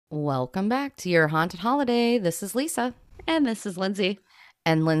Welcome back to your haunted holiday. This is Lisa. And this is Lindsay.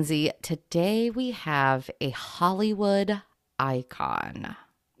 And Lindsay, today we have a Hollywood icon.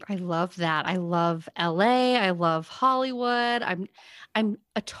 I love that. I love LA. I love Hollywood. I'm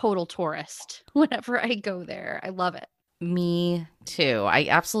a total tourist whenever I go there. I love it. Me too. I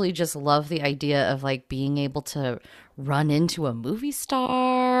absolutely just love the idea of like being able to run into a movie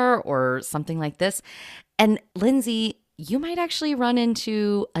star or something like this. And Lindsay, you might actually run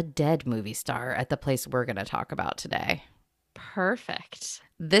into a dead movie star at the place we're going to talk about today. Perfect.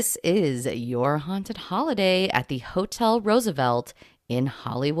 This is your haunted holiday at the Hotel Roosevelt in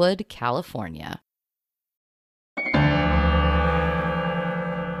Hollywood, California.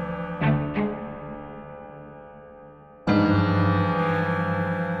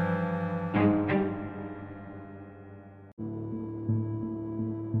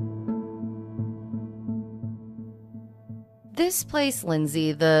 This place,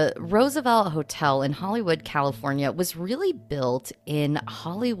 Lindsay, the Roosevelt Hotel in Hollywood, California, was really built in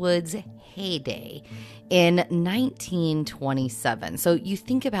Hollywood's heyday in 1927. So you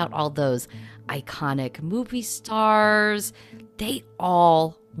think about all those iconic movie stars, they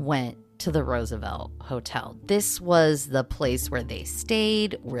all went to the Roosevelt Hotel. This was the place where they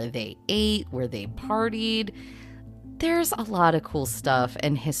stayed, where they ate, where they partied. There's a lot of cool stuff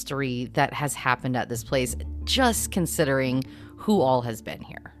and history that has happened at this place, just considering who all has been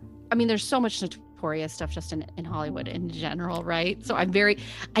here. I mean, there's so much notorious stuff just in Hollywood in general, right? So I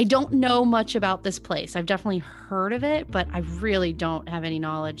don't know much about this place. I've definitely heard of it, but I really don't have any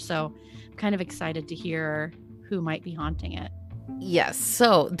knowledge. So I'm kind of excited to hear who might be haunting it. Yes,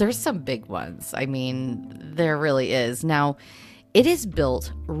 so there's some big ones. I mean, there really is. Now, it is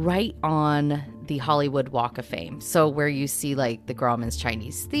built right on the Hollywood Walk of Fame. So where you see like the Grauman's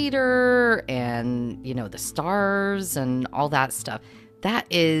Chinese Theater and, the stars and all that stuff. That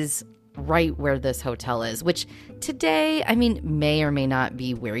is right where this hotel is, which today, I mean, may or may not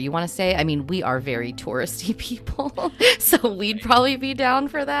be where you want to stay. I mean, we are very touristy people, so we'd probably be down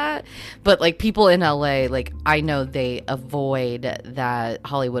for that. But like people in LA, like I know they avoid that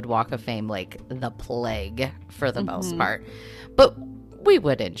Hollywood Walk of Fame like the plague for the most part. But we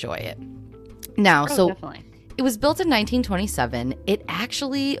would enjoy it. Now, Definitely. It was built in 1927. It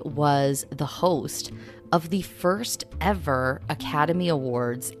actually was the host of the first ever Academy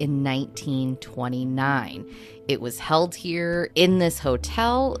Awards in 1929. It was held here in this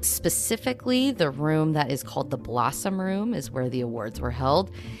hotel. Specifically, the room that is called the Blossom Room is where the awards were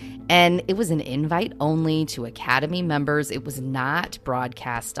held. And it was an invite only to Academy members. It was not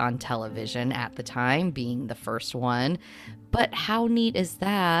broadcast on television at the time, being the first one. But how neat is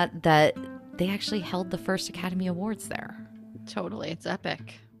that they actually held the first Academy Awards there? Totally. It's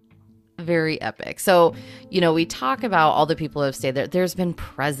epic. Very epic. So, we talk about all the people who have stayed there. There's been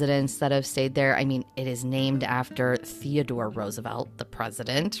presidents that have stayed there. I mean, it is named after Theodore Roosevelt, the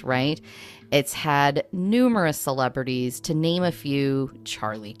president, right? It's had numerous celebrities, to name a few: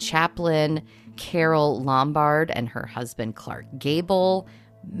 Charlie Chaplin, Carole Lombard and her husband Clark Gable,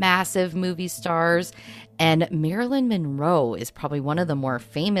 massive movie stars. And Marilyn Monroe is probably one of the more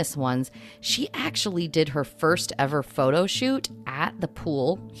famous ones. She actually did her first ever photo shoot at the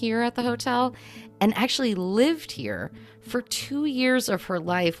pool here at the hotel and actually lived here for 2 years of her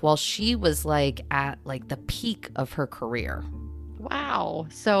life while she was at the peak of her career. Wow.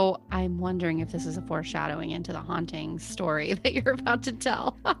 So I'm wondering if this is a foreshadowing into the haunting story that you're about to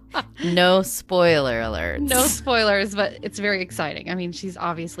tell. No spoiler alerts. No spoilers, but it's very exciting. I mean, she's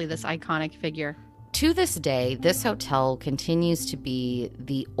obviously this iconic figure. To this day, this hotel continues to be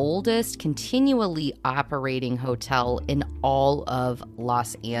the oldest continually operating hotel in all of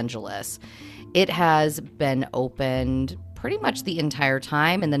Los Angeles. It has been opened pretty much the entire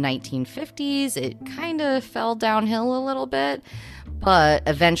time. In the 1950s, it kind of fell downhill a little bit, but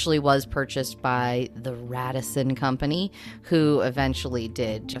eventually was purchased by the Radisson Company, who eventually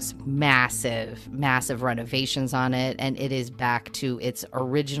did just massive renovations on it, and it is back to its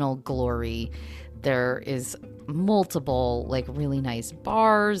original glory. There is multiple really nice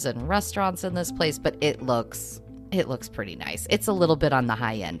bars and restaurants in this place, but it looks pretty nice. It's a little bit on the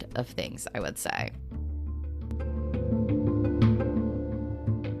high end of things, I would say.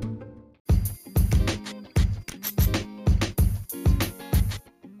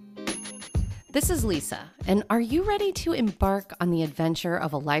 This is Lisa, and are you ready to embark on the adventure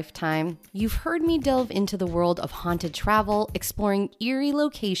of a lifetime? You've heard me delve into the world of haunted travel, exploring eerie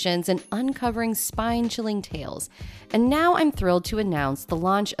locations and uncovering spine-chilling tales. And now I'm thrilled to announce the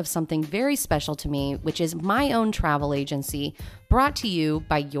launch of something very special to me, which is my own travel agency, brought to you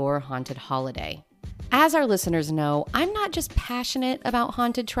by Your Haunted Holiday. As our listeners know, I'm not just passionate about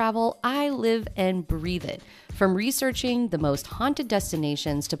haunted travel, I live and breathe it. From researching the most haunted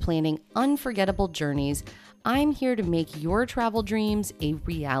destinations to planning unforgettable journeys, I'm here to make your travel dreams a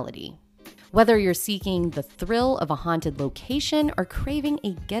reality. Whether you're seeking the thrill of a haunted location or craving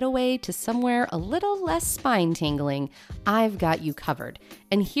a getaway to somewhere a little less spine-tingling, I've got you covered.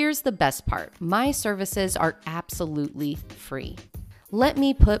 And here's the best part, my services are absolutely free. Let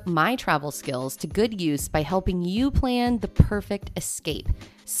me put my travel skills to good use by helping you plan the perfect escape.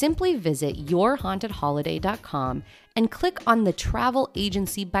 Simply visit yourhauntedholiday.com and click on the Travel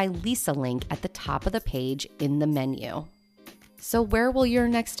Agency by Lisa link at the top of the page in the menu. So where will your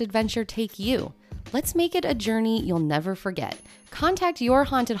next adventure take you? Let's make it a journey you'll never forget. Contact Your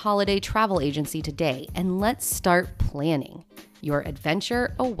Haunted Holiday travel agency today and let's start planning. Your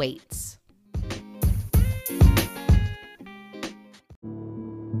adventure awaits.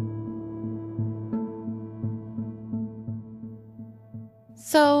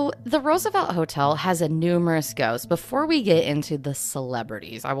 So the Roosevelt Hotel has a numerous ghosts. Before we get into the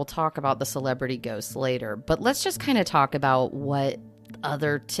celebrities, I will talk about the celebrity ghosts later, but let's just kind of talk about what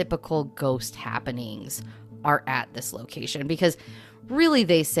other typical ghost happenings are at this location, because really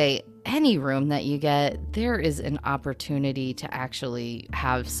they say any room that you get, there is an opportunity to actually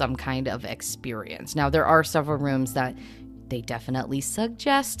have some kind of experience. Now, there are several rooms that they definitely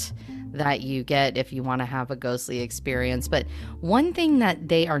suggest that you get if you want to have a ghostly experience. But one thing that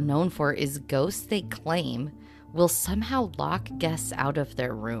they are known for is ghosts they claim will somehow lock guests out of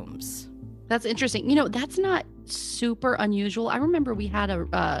their rooms. That's interesting. You know, that's not super unusual. I remember we had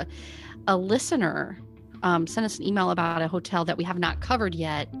a listener send us an email about a hotel that we have not covered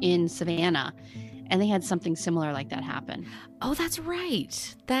yet in Savannah. And they had something similar like that happen. Oh, that's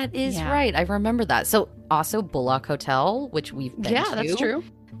right. That is right. I remember that. So also Bullock Hotel, which we've been to. Yeah, that's true.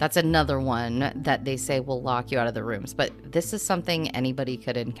 That's another one that they say will lock you out of the rooms. But this is something anybody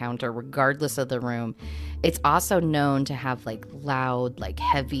could encounter regardless of the room. It's also known to have like loud, like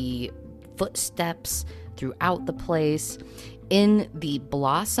heavy footsteps throughout the place. In the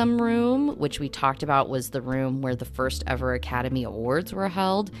Blossom Room, which we talked about was the room where the first ever Academy Awards were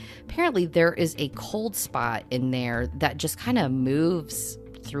held, apparently there is a cold spot in there that just kind of moves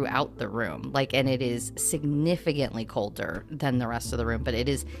throughout the room. And it is significantly colder than the rest of the room, but it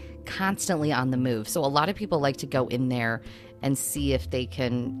is constantly on the move. So a lot of people like to go in there and see if they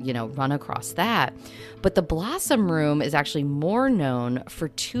can, run across that. But the Blossom Room is actually more known for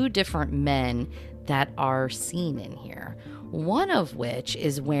two different men that are seen in here. One of which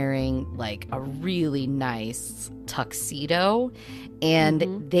is wearing a really nice tuxedo,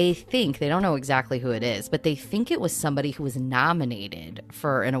 and they don't know exactly who it is, but they think it was somebody who was nominated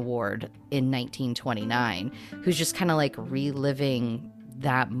for an award in 1929, who's just kind of reliving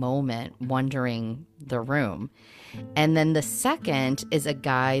that moment, wandering the room. And then the second is a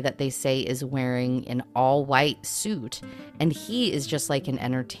guy that they say is wearing an all-white suit, and he is just like an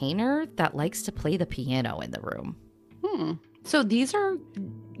entertainer that likes to play the piano in the room. So these are,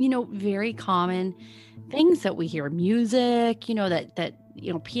 very common things that we hear. Music, that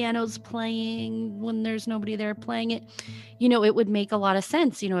piano's playing when there's nobody there playing it. It would make a lot of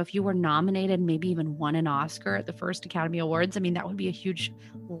sense. If you were nominated, maybe even won an Oscar at the first Academy Awards, that would be a huge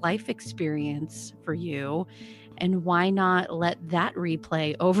life experience for you. And why not let that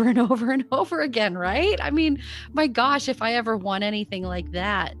replay over and over and over again, right? My gosh, if I ever won anything like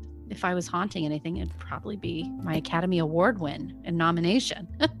that, if I was haunting anything, it'd probably be my Academy Award win and nomination,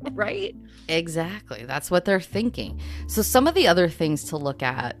 right? Exactly. That's what they're thinking. So some of the other things to look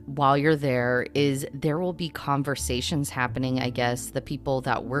at while you're there is there will be conversations happening, I guess. The people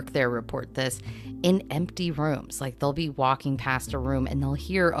that work there report this in empty rooms. They'll be walking past a room and they'll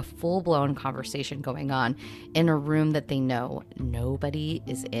hear a full-blown conversation going on in a room that they know nobody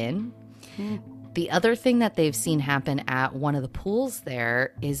is in. The other thing that they've seen happen at one of the pools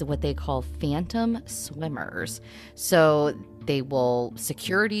there is what they call phantom swimmers. So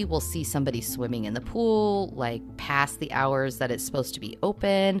security will see somebody swimming in the pool, past the hours that it's supposed to be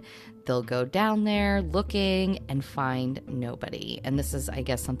open. They'll go down there looking and find nobody. And this is, I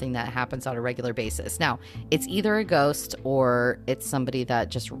guess, something that happens on a regular basis. Now, it's either a ghost or it's somebody that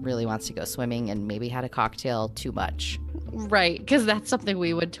just really wants to go swimming and maybe had a cocktail too much. Right, because that's something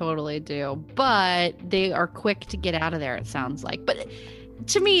we would totally do. But they are quick to get out of there, it sounds like. But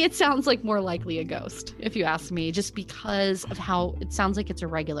to me, it sounds like more likely a ghost, if you ask me, just because of how it sounds like it's a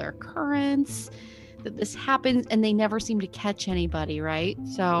regular occurrence that this happens and they never seem to catch anybody, right?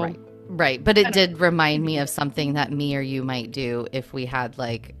 So, Right. But it did remind me of something that me or you might do if we had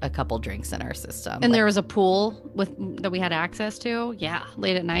like a couple drinks in our system. And there was a pool that we had access to. Yeah.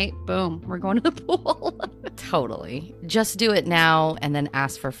 Late at night. Boom. We're going to the pool. Totally. Just do it now and then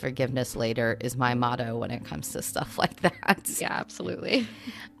ask for forgiveness later is my motto when it comes to stuff like that. Yeah, absolutely.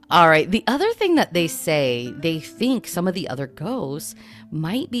 All right. The other thing that they say, they think some of the other ghosts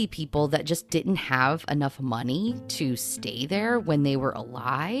might be people that just didn't have enough money to stay there when they were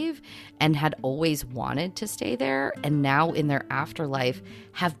alive and had always wanted to stay there. And now in their afterlife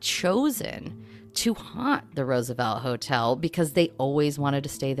have chosen to haunt the Roosevelt Hotel because they always wanted to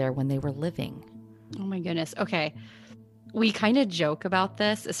stay there when they were living. Oh my goodness. Okay. We kind of joke about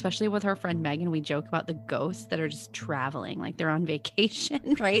this, especially with her friend Megan. We joke about the ghosts that are just traveling, like they're on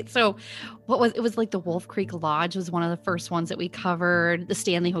vacation, right? So it was like the Wolf Creek Lodge was one of the first ones that we covered. The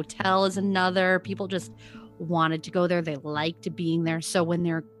Stanley Hotel is another. People just wanted to go there. They liked being there. So when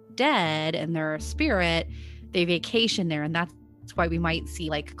they're dead and they're a spirit, they vacation there. And that's why we might see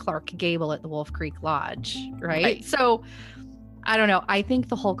like Clark Gable at the Wolf Creek Lodge, right? So I don't know. I think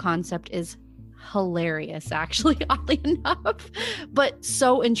the whole concept is hilarious, actually, oddly enough, but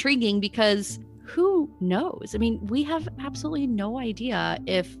so intriguing because who knows? I mean, we have absolutely no idea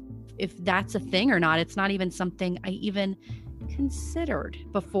if that's a thing or not. It's not even something I even considered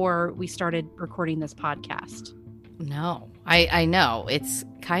before we started recording this podcast. No, I know. It's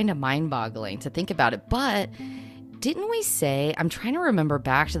kind of mind-boggling to think about it, but didn't we say, I'm trying to remember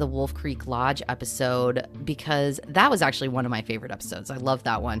back to the Wolf Creek Lodge episode because that was actually one of my favorite episodes. I love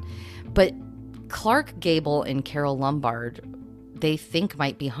that one. But Clark Gable and Carole Lombard, they think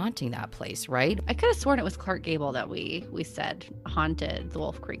might be haunting that place, right? I could have sworn it was Clark Gable that we said haunted the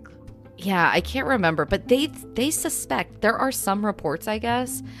Wolf Creek. Yeah, I can't remember, but they suspect there are some reports, I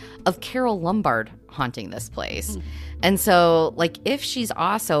guess, of Carole Lombard haunting this place. And so, like, if she's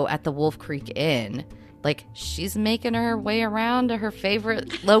also at the Wolf Creek Inn, like, she's making her way around to her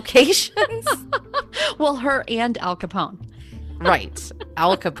favorite locations. Well, her and Al Capone. Right.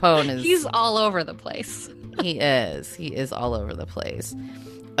 Al Capone is... He's all over the place. He is. He is all over the place.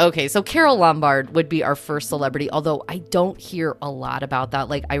 Okay, so Carole Lombard would be our first celebrity, although I don't hear a lot about that.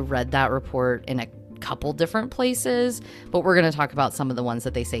 Like, I read that report in a couple different places, but we're going to talk about some of the ones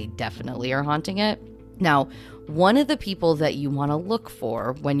that they say definitely are haunting it. Now, one of the people that you want to look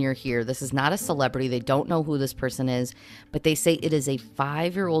for when you're here, this is not a celebrity. They don't know who this person is, but they say it is a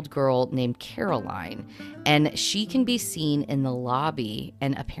 5-year-old girl named Caroline, and she can be seen in the lobby,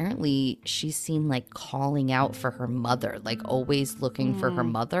 and apparently she's seen like calling out for her mother, like always looking for her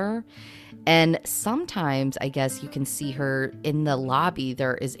mother. And sometimes I guess you can see her in the lobby.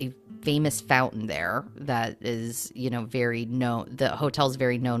 There is a famous fountain there that is, very known. The hotel's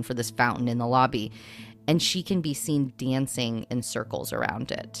very known for this fountain in the lobby. And she can be seen dancing in circles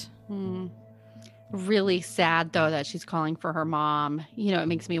around it. Really sad, though, that she's calling for her mom. It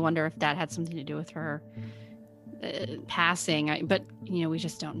makes me wonder if that had something to do with her passing. But, we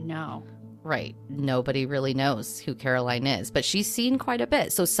just don't know. Right. Nobody really knows who Caroline is. But she's seen quite a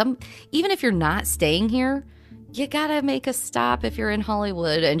bit. So even if you're not staying here, you got to make a stop if you're in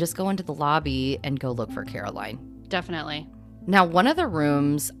Hollywood and just go into the lobby and go look for Caroline. Definitely. Now, one of the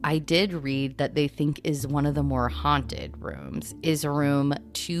rooms I did read that they think is one of the more haunted rooms is room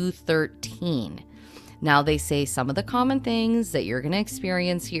 213. Now, they say some of the common things that you're going to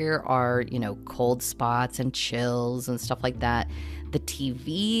experience here are, cold spots and chills and stuff like that. The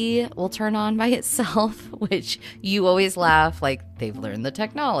TV will turn on by itself, which you always laugh like they've learned the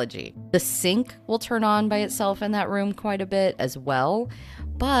technology. The sink will turn on by itself in that room quite a bit as well.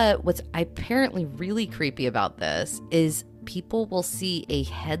 But what's apparently really creepy about this is people will see a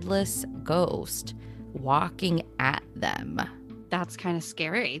headless ghost walking at them. That's kind of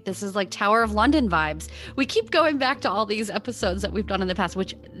scary. This is like Tower of London vibes. We keep going back to all these episodes that we've done in the past,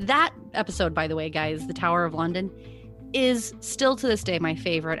 which that episode, by the way, guys, the Tower of London, is still to this day my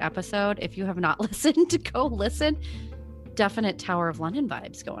favorite episode. If you have not listened, to go listen. Definite Tower of London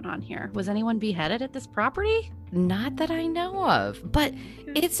vibes going on here. Was anyone beheaded at this property? Not that I know of, but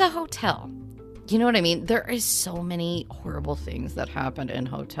it's a hotel. You know what I mean? There is so many horrible things that happen in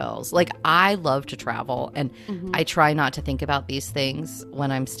hotels. Like, I love to travel, and I try not to think about these things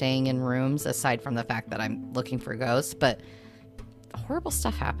when I'm staying in rooms, aside from the fact that I'm looking for ghosts. But horrible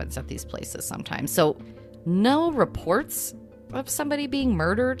stuff happens at these places sometimes. So no reports of somebody being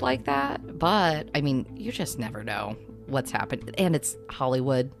murdered like that. But, I mean, you just never know what's happened. And it's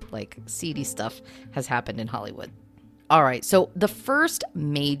Hollywood. Like, seedy stuff has happened in Hollywood. All right, so the first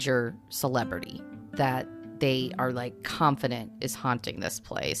major celebrity that they are like confident is haunting this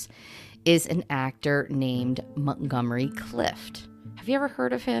place is an actor named Montgomery Clift. Have you ever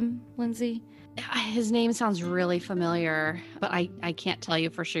heard of him, Lindsay? His name sounds really familiar, but I can't tell you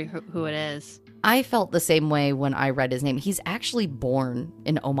for sure who it is. I felt the same way when I read his name. He's actually born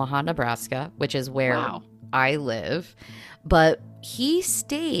in Omaha, Nebraska, which is where I live. But he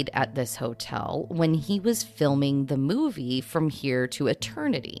stayed at this hotel when he was filming the movie From Here to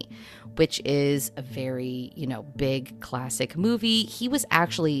Eternity, which is a very, big classic movie. He was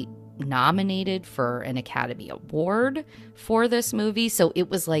actually nominated for an Academy Award for this movie. So it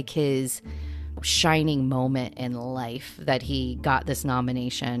was like his shining moment in life that he got this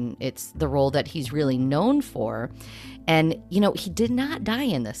nomination. It's the role that he's really known for. And, he did not die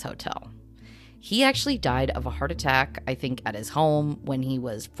in this hotel. He actually died of a heart attack, I think, at his home when he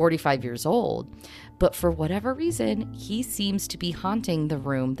was 45 years old. But for whatever reason, he seems to be haunting the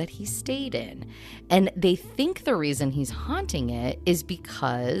room that he stayed in. And they think the reason he's haunting it is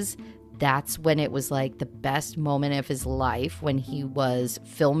because that's when it was like the best moment of his life, when he was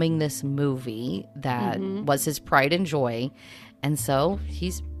filming this movie that was his pride and joy. And so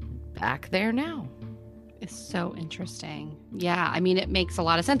he's back there now. It's so interesting. Yeah, I mean, it makes a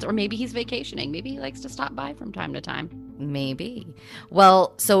lot of sense. Or maybe he's vacationing. Maybe he likes to stop by from time to time. Maybe.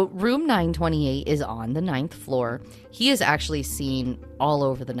 Well, so room 928 is on the 9th floor. He is actually seen all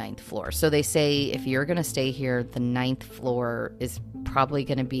over the 9th floor. So they say if you're going to stay here, the 9th floor is probably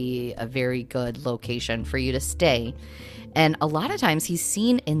going to be a very good location for you to stay. And a lot of times he's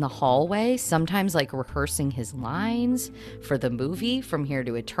seen in the hallway, sometimes like rehearsing his lines for the movie From Here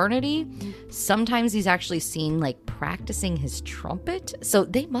to Eternity. Sometimes he's actually seen like practicing his trumpet. So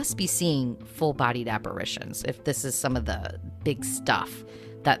they must be seeing full-bodied apparitions if this is some of the big stuff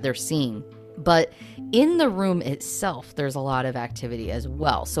that they're seeing. But in the room itself, there's a lot of activity as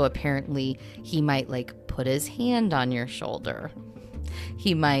well. So apparently he might like put his hand on your shoulder.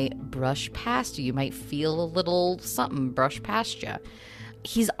 He might brush past you. You might feel a little something brush past you.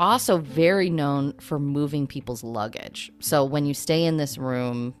 He's also very known for moving people's luggage. So when you stay in this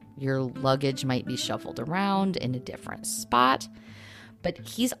room, your luggage might be shuffled around in a different spot. But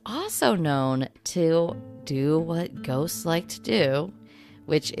he's also known to do what ghosts like to do,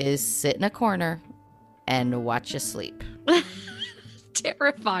 which is sit in a corner and watch you sleep.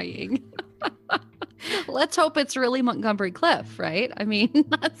 Terrifying. Let's hope it's really Montgomery Clift, right? I mean,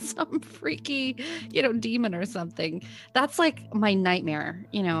 not some freaky, demon or something. That's like my nightmare,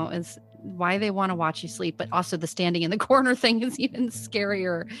 is why they want to watch you sleep. But also the standing in the corner thing is even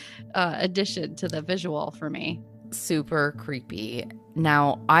scarier addition to the visual for me. Super creepy.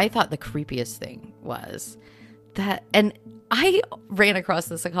 Now, I thought the creepiest thing was that, and I ran across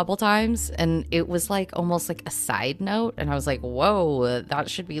this a couple times, and it was like almost like a side note, and I was like, whoa, that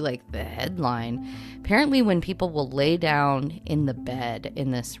should be like the headline. Apparently when people will lay down in the bed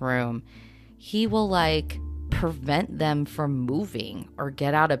in this room, he will like prevent them from moving or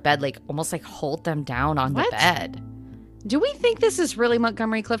get out of bed, like almost like hold them down on the bed. Do we think this is really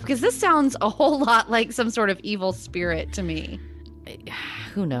Montgomery Clift? Because this sounds a whole lot like some sort of evil spirit to me.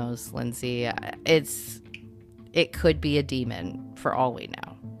 Who knows, Lindsay? It could be a demon for all we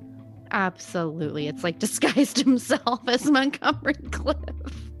know. Absolutely. It's like disguised himself as Montgomery Clift.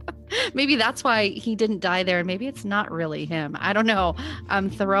 Maybe that's why he didn't die there. And maybe it's not really him. I don't know. I'm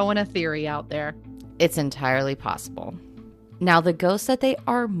throwing a theory out there. It's entirely possible. Now, the ghost that they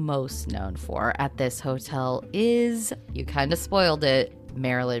are most known for at this hotel is, you kind of spoiled it,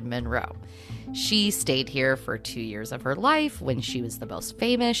 Marilyn Monroe. She stayed here for 2 years of her life when she was the most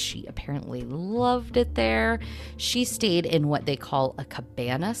famous. She apparently loved it there. She stayed in what they call a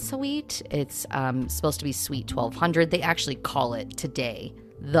cabana suite. It's supposed to be Suite 1200. They actually call it today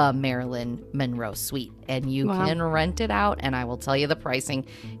the Marilyn Monroe Suite. And you can rent it out, and I will tell you the pricing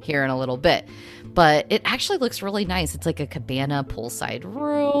here in a little bit. But it actually looks really nice. It's like a cabana poolside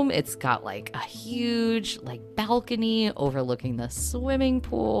room. It's got like a huge like balcony overlooking the swimming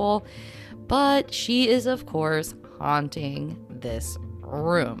pool. But she is, of course, haunting this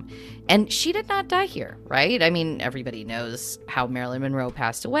room. And she did not die here, right? I mean, everybody knows how Marilyn Monroe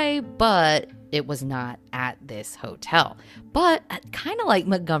passed away, but it was not at this hotel. But kind of like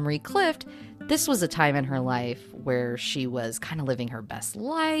Montgomery Clift, this was a time in her life where she was kind of living her best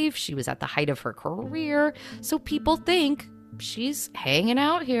life. She was at the height of her career. So people think she's hanging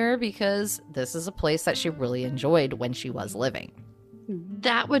out here because this is a place that she really enjoyed when she was living.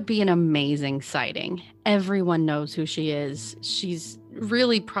 That would be an amazing sighting. Everyone knows who she is. She's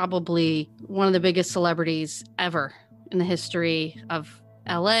really probably one of the biggest celebrities ever in the history of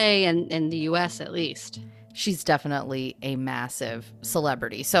LA and in the US at least. She's definitely a massive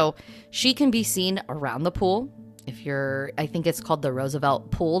celebrity. So she can be seen around the pool. I think it's called the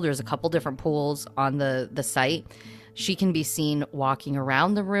Roosevelt Pool. There's a couple different pools on the site. She can be seen walking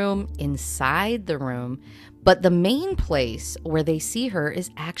around the room, inside the room, but the main place where they see her is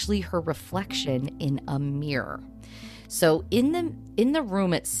actually her reflection in a mirror. So in the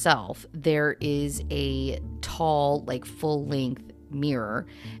room itself, there is a tall, like full-length mirror,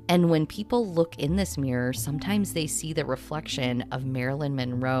 and when people look in this mirror, sometimes they see the reflection of Marilyn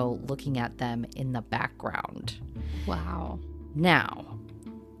Monroe looking at them in the background. Wow. Now,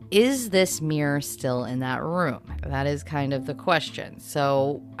 is this mirror still in that room? That is kind of the question.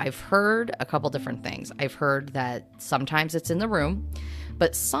 So I've heard a couple different things. I've heard that sometimes it's in the room,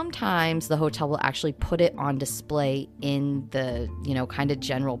 but sometimes the hotel will actually put it on display in the, kind of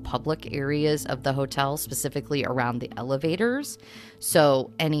general public areas of the hotel, specifically around the elevators.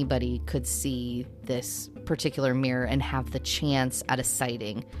 So anybody could see this particular mirror and have the chance at a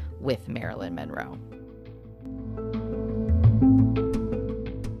sighting with Marilyn Monroe.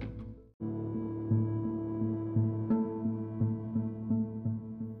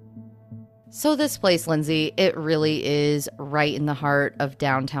 So this place, Lindsay, it really is right in the heart of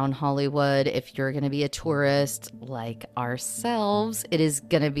downtown Hollywood. If you're going to be a tourist like ourselves, it is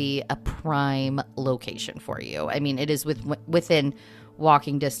going to be a prime location for you. I mean, it is within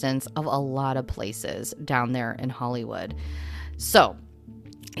walking distance of a lot of places down there in Hollywood. So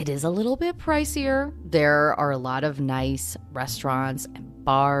it is a little bit pricier. There are a lot of nice restaurants and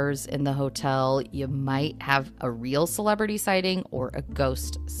bars in the hotel. You might have a real celebrity sighting or a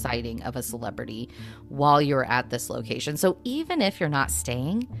ghost sighting of a celebrity while you're at this location. So even if you're not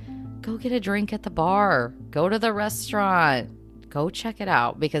staying, go get a drink at the bar, go to the restaurant, go check it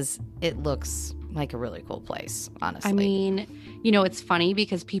out because it looks like a really cool place, honestly. I mean, it's funny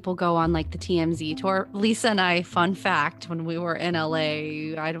because people go on like the TMZ tour. Lisa and I, fun fact, when we were in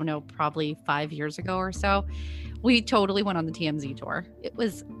LA, I don't know, probably 5 years ago or so, we totally went on the TMZ tour. It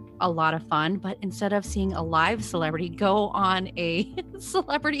was a lot of fun, but instead of seeing a live celebrity, go on a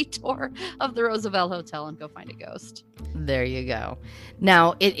celebrity tour of the Roosevelt Hotel and go find a ghost. There you go.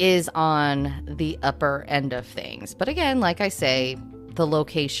 Now, it is on the upper end of things. But again, like I say, the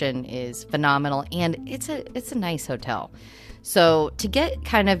location is phenomenal and it's a nice hotel. So to get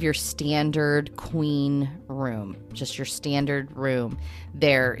kind of your standard queen room, just your standard room,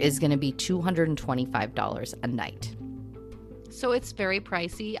 there is going to be $225 a night. So it's very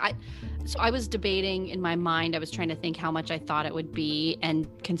pricey. So I was debating in my mind, I was trying to think how much I thought it would be and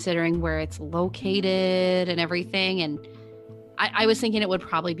considering where it's located and everything. And I was thinking it would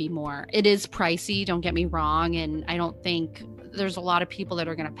probably be more. It is pricey, don't get me wrong. And I don't think there's a lot of people that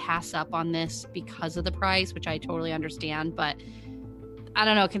are going to pass up on this because of the price, which I totally understand. But I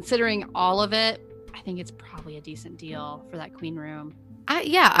don't know, considering all of it, I think it's probably a decent deal for that queen room.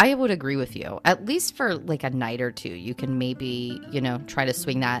 I would agree with you. At least for like a night or two, you can maybe, try to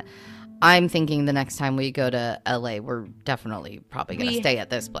swing that. I'm thinking the next time we go to LA, we're definitely probably going to stay at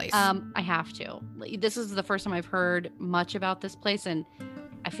this place. I have to. This is the first time I've heard much about this place, and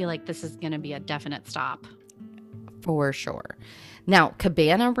I feel like this is going to be a definite stop. For sure. Now,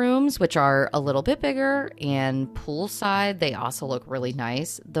 cabana rooms, which are a little bit bigger and poolside, they also look really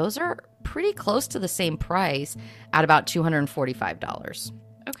nice. Those are pretty close to the same price at about $245.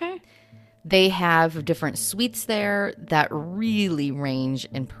 Okay. They have different suites there that really range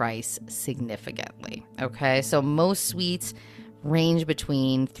in price significantly. Okay. So most suites range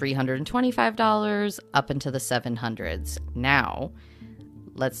between $325 up into the $700s. Now,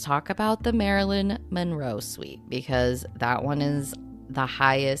 let's talk about the Marilyn Monroe suite because that one is the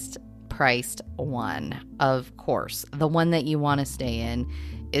highest priced one. Of course, the one that you want to stay in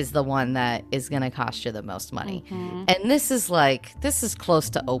is the one that is going to cost you the most money. Mm-hmm. And this is close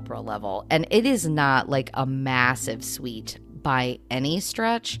to Oprah level. And it is not like a massive suite by any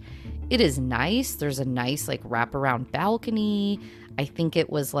stretch. It is nice. There's a nice like wraparound balcony. I think it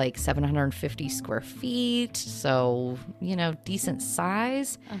was like 750 square feet. So, decent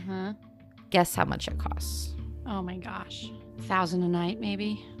size. Uh-huh. Guess how much it costs? Oh my gosh. $1,000 a night,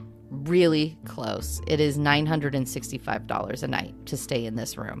 maybe? Really close. It is $965 a night to stay in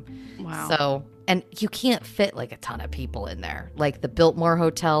this room. Wow. So, and you can't fit like a ton of people in there. Like the Biltmore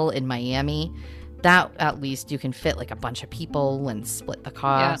Hotel in Miami, that at least you can fit like a bunch of people and split the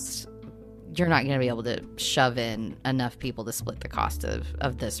cost. Yeah. You're not going to be able to shove in enough people to split the cost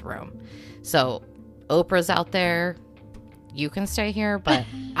of this room. So Oprah's out there. You can stay here, but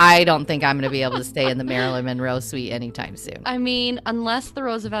I don't think I'm going to be able to stay in the Marilyn Monroe suite anytime soon. I mean, unless the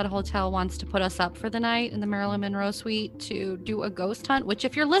Roosevelt Hotel wants to put us up for the night in the Marilyn Monroe suite to do a ghost hunt, which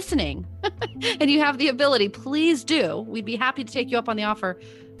if you're listening and you have the ability, please do. We'd be happy to take you up on the offer.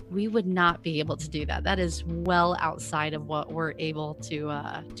 we would not be able to do that. That is well outside of what we're able to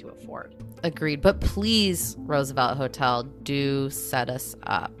afford. Agreed. But please, Roosevelt Hotel, do set us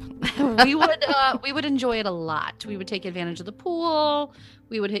up. we would enjoy it a lot. We would take advantage of the pool.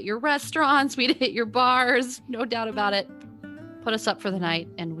 We would hit your restaurants. We'd hit your bars. No doubt about it. Put us up for the night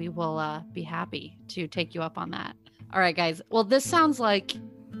and we will be happy to take you up on that. All right, guys. Well, this sounds like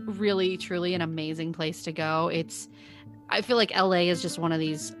really, truly an amazing place to go. I feel like LA is just one of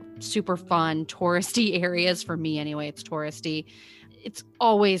these super fun touristy areas. For me anyway, it's touristy. It's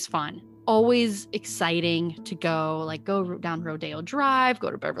always fun, always exciting to go, like go down Rodeo Drive, go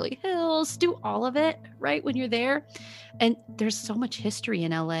to Beverly Hills, do all of it right when you're there. And there's so much history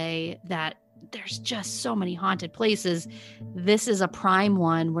in LA that there's just so many haunted places. This is a prime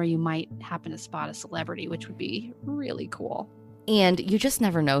one where you might happen to spot a celebrity, which would be really cool. And you just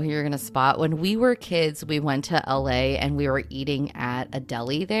never know who you're going to spot. When we were kids, we went to LA and we were eating at a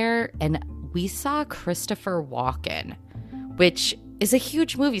deli there, and we saw Christopher Walken, which is a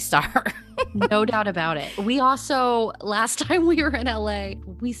huge movie star. No doubt about it. We also, last time we were in LA,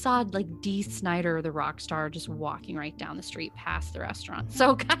 we saw like Dee Snider, the rock star, just walking right down the street past the restaurant.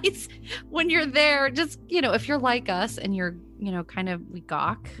 So guys, when you're there, just, if you're like us and you're, we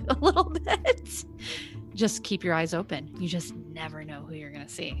gawk a little bit, just keep your eyes open. You just never know who you're going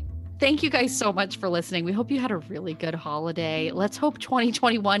to see. Thank you guys so much for listening. We hope you had a really good holiday. Let's hope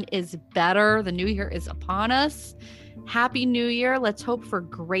 2021 is better. The new year is upon us. Happy New Year. Let's hope for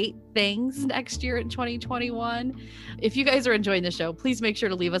great things next year in 2021. If you guys are enjoying the show, please make sure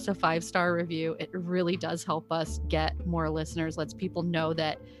to leave us a 5-star review. It really does help us get more listeners, lets people know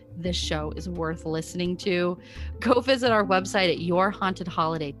that this show is worth listening to. Go visit our website at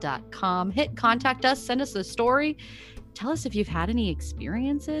yourhauntedholiday.com. Hit contact us, send us a story. Tell us if you've had any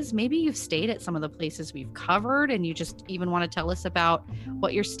experiences. Maybe you've stayed at some of the places we've covered and you just even want to tell us about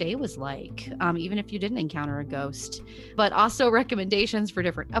what your stay was like, even if you didn't encounter a ghost. But also recommendations for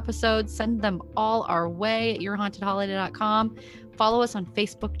different episodes. Send them all our way at yourhauntedholiday.com. Follow us on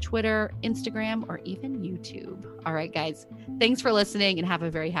Facebook, Twitter, Instagram, or even YouTube. All right, guys. Thanks for listening and have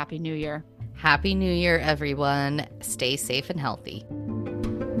a very happy New Year. Happy New Year, everyone. Stay safe and healthy.